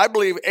crucified, I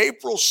believe,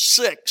 April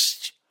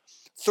 6th,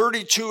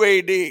 32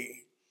 AD.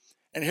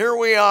 And here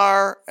we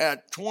are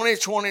at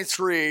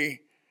 2023,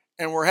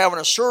 and we're having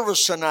a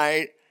service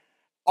tonight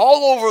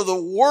all over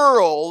the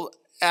world.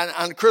 And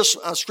on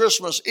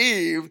Christmas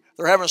Eve,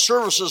 they're having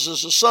services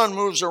as the sun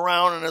moves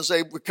around and as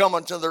they come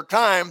into their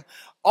time.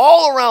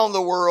 All around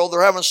the world,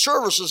 they're having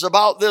services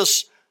about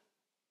this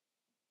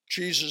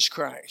Jesus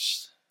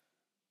Christ.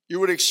 You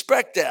would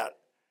expect that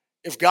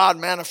if God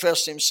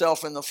manifests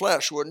himself in the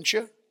flesh, wouldn't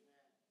you?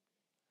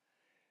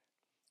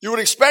 You would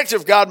expect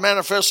if God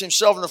manifests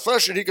himself in the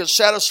flesh that he could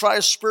satisfy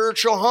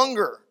spiritual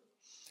hunger.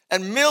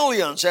 And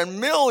millions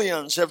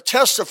have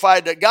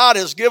testified that God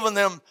has given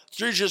them,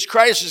 Jesus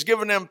Christ has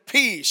given them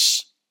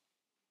peace.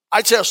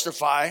 I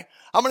testify.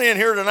 How many in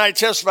here tonight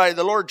testify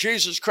the Lord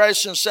Jesus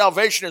Christ in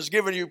salvation has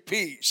given you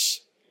peace?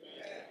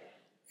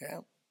 Yeah.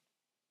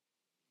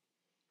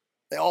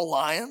 They all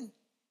lying?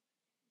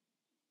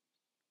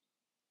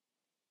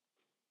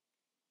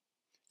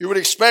 You would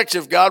expect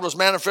if God was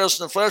manifest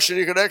in the flesh that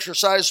he could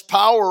exercise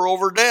power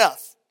over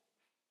death.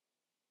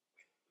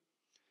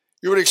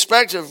 You would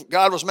expect if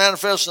God was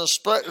manifest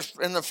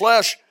in the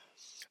flesh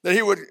that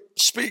he would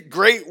speak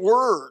great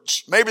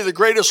words, maybe the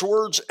greatest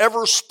words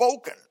ever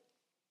spoken.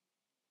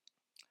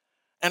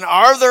 And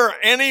are there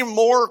any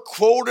more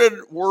quoted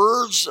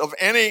words of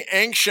any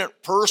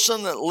ancient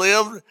person that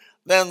lived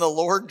than the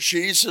Lord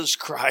Jesus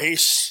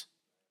Christ?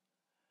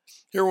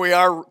 Here we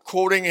are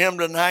quoting him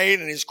tonight,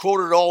 and he's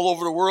quoted all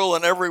over the world,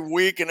 and every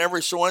week and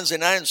every Wednesday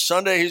night and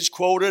Sunday he's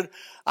quoted.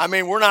 I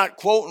mean, we're not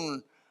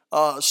quoting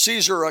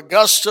Caesar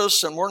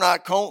Augustus, and we're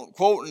not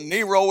quoting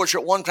Nero, which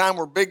at one time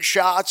were big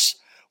shots.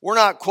 We're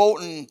not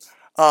quoting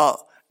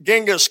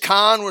Genghis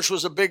Khan, which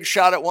was a big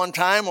shot at one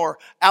time, or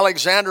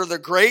Alexander the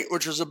Great,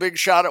 which was a big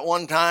shot at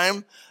one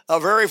time.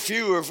 Very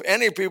few, if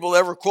any, people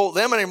ever quote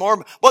them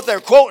anymore, but they're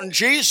quoting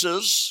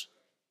Jesus.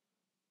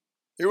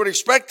 You would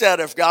expect that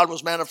if God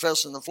was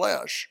manifest in the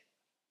flesh.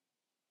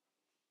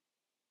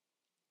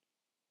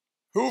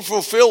 Who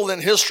fulfilled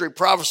in history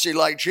prophecy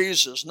like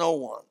Jesus? No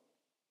one.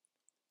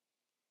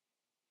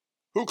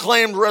 Who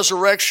claimed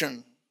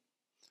resurrection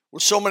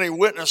with so many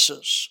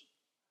witnesses?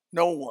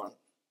 No one.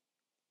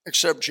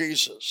 Except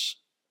Jesus.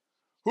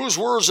 Whose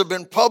words have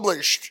been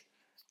published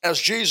as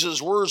Jesus'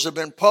 words have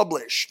been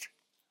published?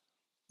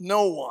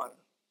 No one.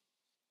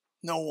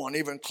 No one,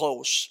 even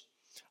close.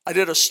 I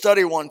did a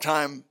study one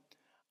time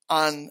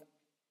on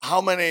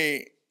how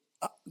many,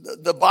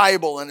 the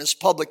Bible and its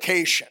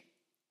publication.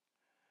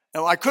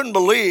 And I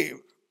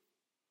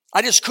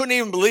just couldn't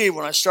even believe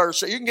when I started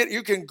saying,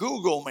 you can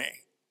Google me.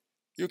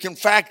 You can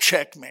fact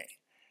check me.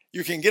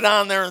 You can get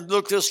on there and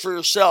look this for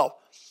yourself.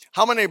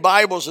 How many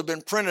Bibles have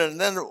been printed,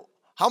 and then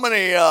how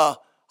many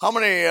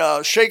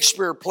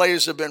Shakespeare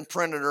plays have been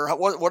printed, or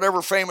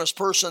whatever famous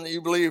person that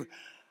you believe.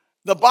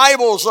 The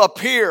Bible's up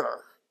here,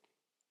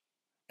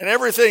 and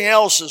everything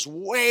else is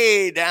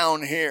way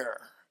down here.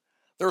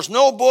 There's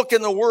no book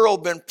in the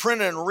world been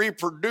printed and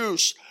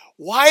reproduced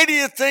Why do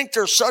you think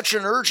there's such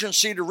an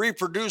urgency to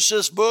reproduce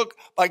this book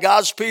by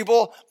God's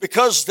people?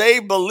 Because they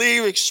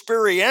believe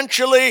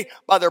experientially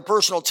by their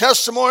personal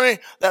testimony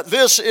that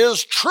this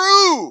is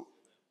true.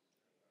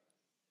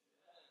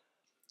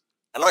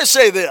 And let me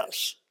say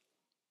this.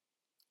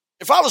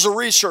 If I was a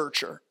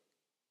researcher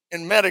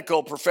in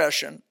medical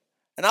profession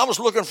and I was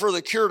looking for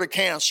the cure to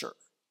cancer,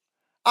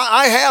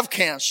 I have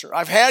cancer.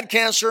 I've had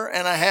cancer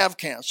and I have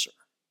cancer.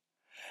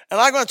 And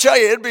I'm going to tell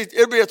you,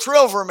 it'd be a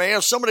thrill for me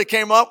if somebody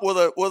came up with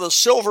a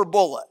silver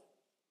bullet.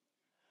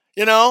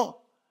 You know,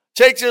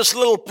 take this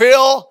little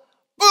pill,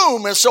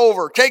 boom, it's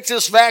over. Take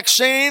this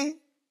vaccine,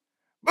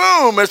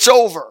 boom, it's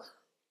over.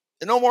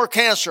 There's no more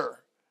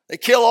cancer. They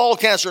kill all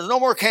cancer. There's no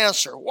more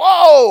cancer.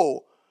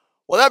 Whoa!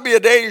 Well, that'd be a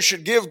day you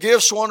should give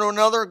gifts one to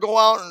another, go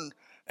out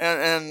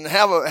and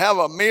have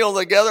a meal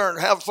together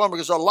and have fun,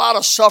 because there's a lot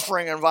of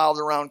suffering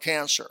involved around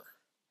cancer.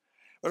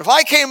 But if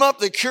I came up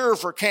with the cure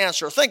for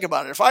cancer, think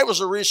about it. If I was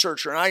a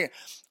researcher and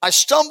I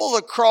stumbled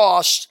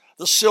across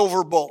the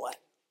silver bullet,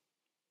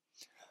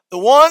 the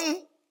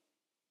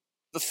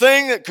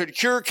thing that could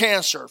cure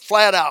cancer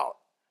flat out,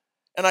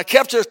 and I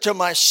kept it to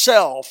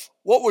myself,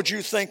 what would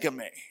you think of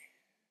me?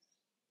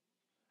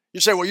 You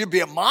say, well, you'd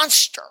be a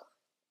monster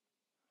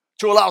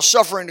to allow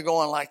suffering to go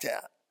on like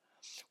that.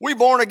 We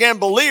born again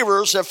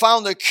believers have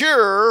found the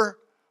cure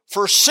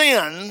for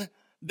sin,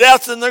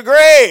 death, and the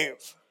grave.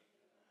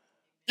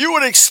 You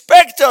would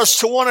expect us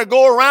to want to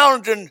go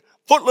around and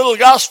put little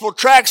gospel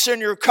tracts in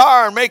your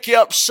car and make you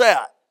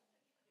upset.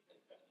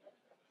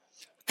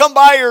 Come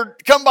by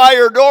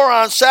your door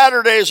on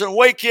Saturdays and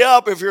wake you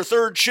up if you're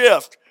third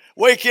shift.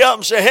 Wake you up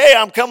and say, hey,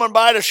 I'm coming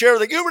by to share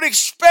the. You would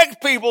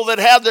expect people that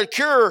have the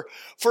cure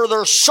for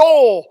their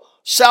soul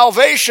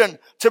salvation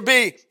to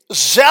be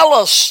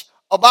zealous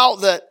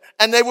about that,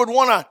 and they would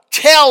want to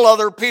tell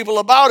other people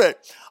about it.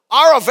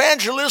 Our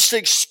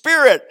evangelistic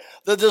spirit,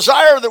 the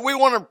desire that we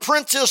want to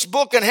print this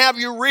book and have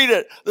you read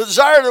it, the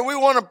desire that we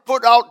want to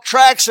put out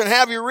tracts and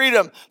have you read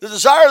them, the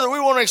desire that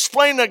we want to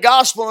explain the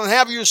gospel and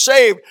have you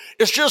saved,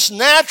 it's just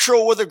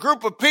natural with a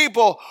group of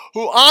people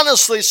who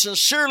honestly,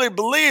 sincerely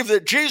believe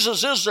that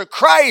Jesus is the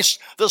Christ,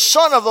 the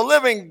Son of the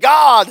living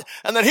God,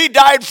 and that He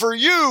died for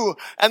you,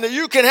 and that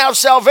you can have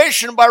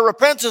salvation by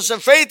repentance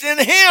and faith in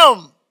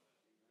Him.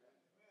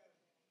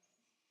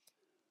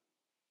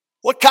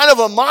 What kind of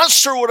a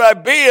monster would I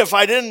be if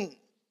I didn't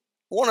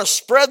want to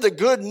spread the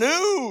good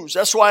news?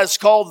 That's why it's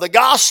called the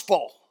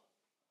gospel.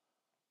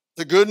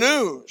 The good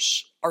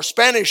news. Our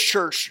Spanish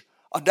church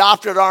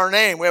adopted our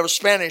name. We have a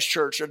Spanish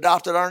church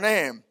adopted our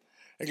name.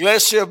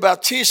 Iglesia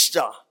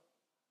Bautista.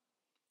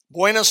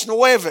 Buenas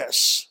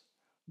Nuevas.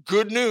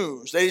 Good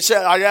news. They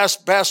said, I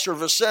asked Pastor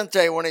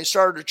Vicente when he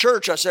started the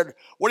church, I said,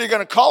 what are you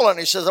going to call it? And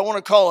he says, I want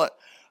to call it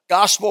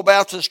Gospel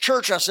Baptist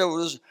Church. I said,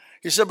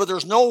 he said, but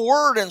there's no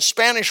word in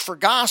Spanish for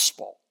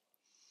gospel.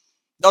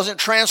 Doesn't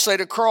translate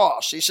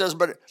across. He says,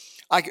 but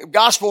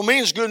gospel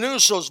means good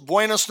news, so it's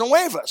Buenas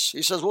Nuevas.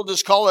 He says, we'll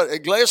just call it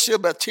Iglesia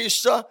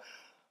Bautista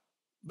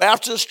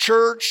Baptist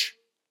Church.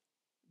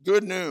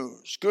 Good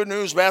news. Good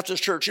news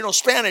Baptist Church. You know,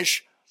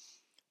 Spanish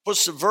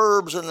puts the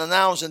verbs and the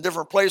nouns in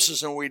different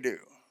places than we do.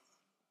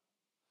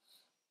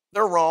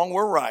 They're wrong,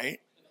 we're right.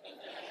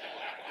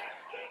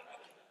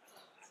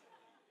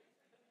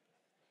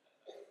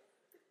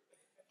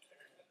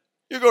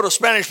 You go to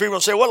Spanish people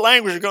and say, what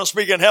language are you going to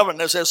speak in heaven?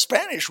 They say,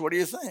 Spanish, what do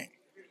you think?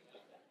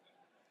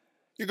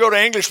 You go to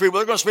English people,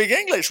 they're going to speak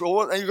English.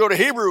 Well, and you go to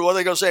Hebrew, what are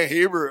they going to say?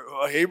 Hebrew.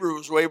 Well, Hebrew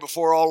was way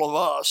before all of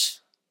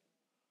us.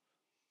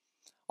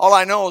 All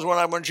I know is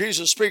when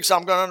Jesus speaks,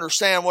 I'm going to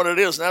understand what it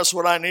is, and that's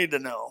what I need to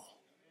know.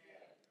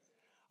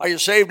 Are you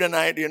saved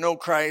tonight? Do you know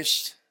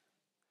Christ?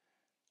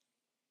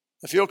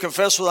 If you'll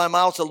confess with thy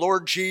mouth the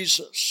Lord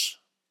Jesus,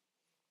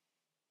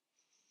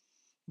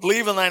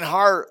 believe in thine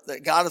heart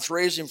that God hath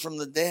raised him from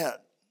the dead,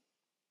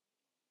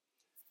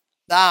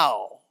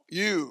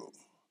 you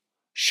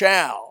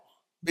shall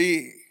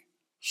be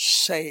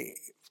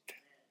saved.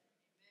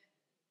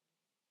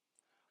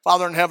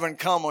 Father in heaven,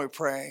 come, we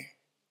pray.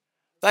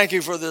 Thank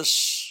you for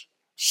this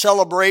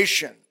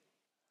celebration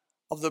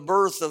of the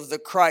birth of the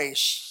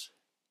Christ,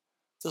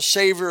 the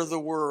Savior of the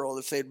world,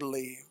 if they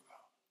believe.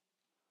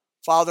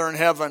 Father in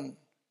heaven,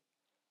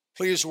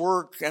 please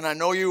work, and I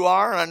know you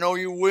are, and I know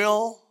you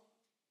will.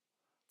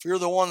 For you're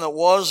the one that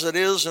was, that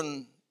is,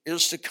 and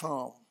is to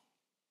come.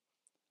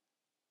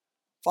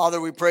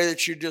 Father, we pray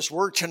that you just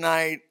work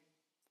tonight.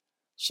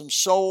 Some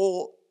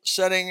soul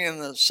sitting in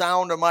the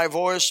sound of my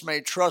voice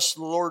may trust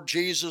the Lord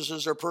Jesus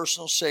as their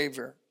personal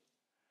Savior.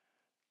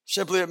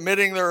 Simply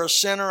admitting they're a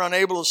sinner,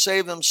 unable to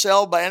save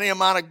themselves by any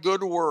amount of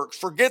good work.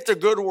 Forget the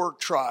good work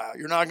trial.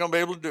 You're not going to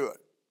be able to do it.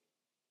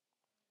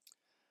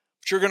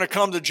 But you're going to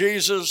come to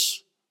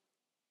Jesus.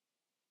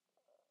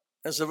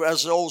 As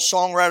the old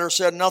songwriter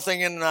said,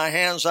 nothing in thy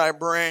hands I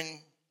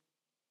bring,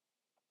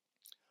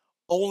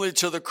 only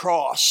to the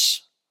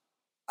cross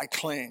I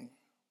cling.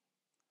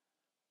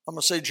 I'm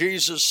going to say,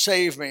 Jesus,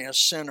 save me, a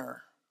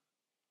sinner.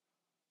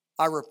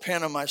 I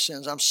repent of my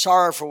sins. I'm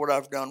sorry for what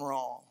I've done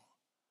wrong.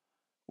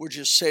 would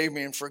you save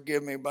me and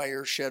forgive me by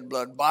your shed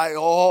blood? The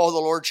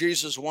Lord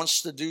Jesus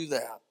wants to do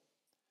that.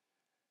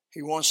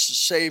 He wants to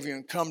save you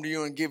and come to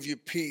you and give you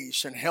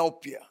peace and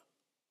help you,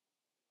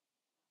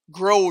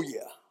 grow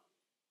you.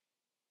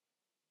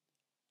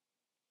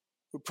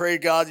 We pray,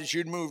 God, that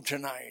you'd move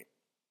tonight.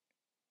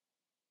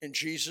 In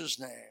Jesus'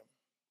 name,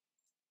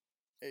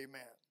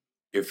 amen.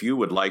 If you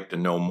would like to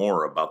know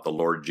more about the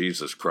Lord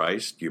Jesus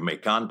Christ, you may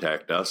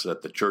contact us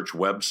at the church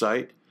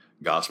website,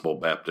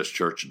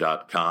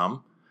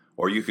 gospelbaptistchurch.com,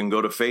 or you can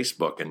go to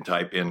Facebook and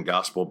type in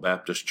Gospel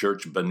Baptist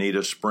Church,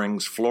 Bonita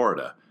Springs,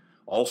 Florida.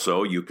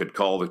 Also, you could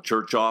call the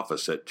church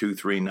office at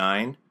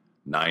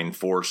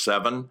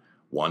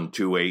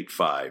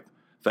 239-947-1285.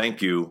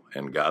 Thank you,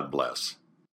 and God bless.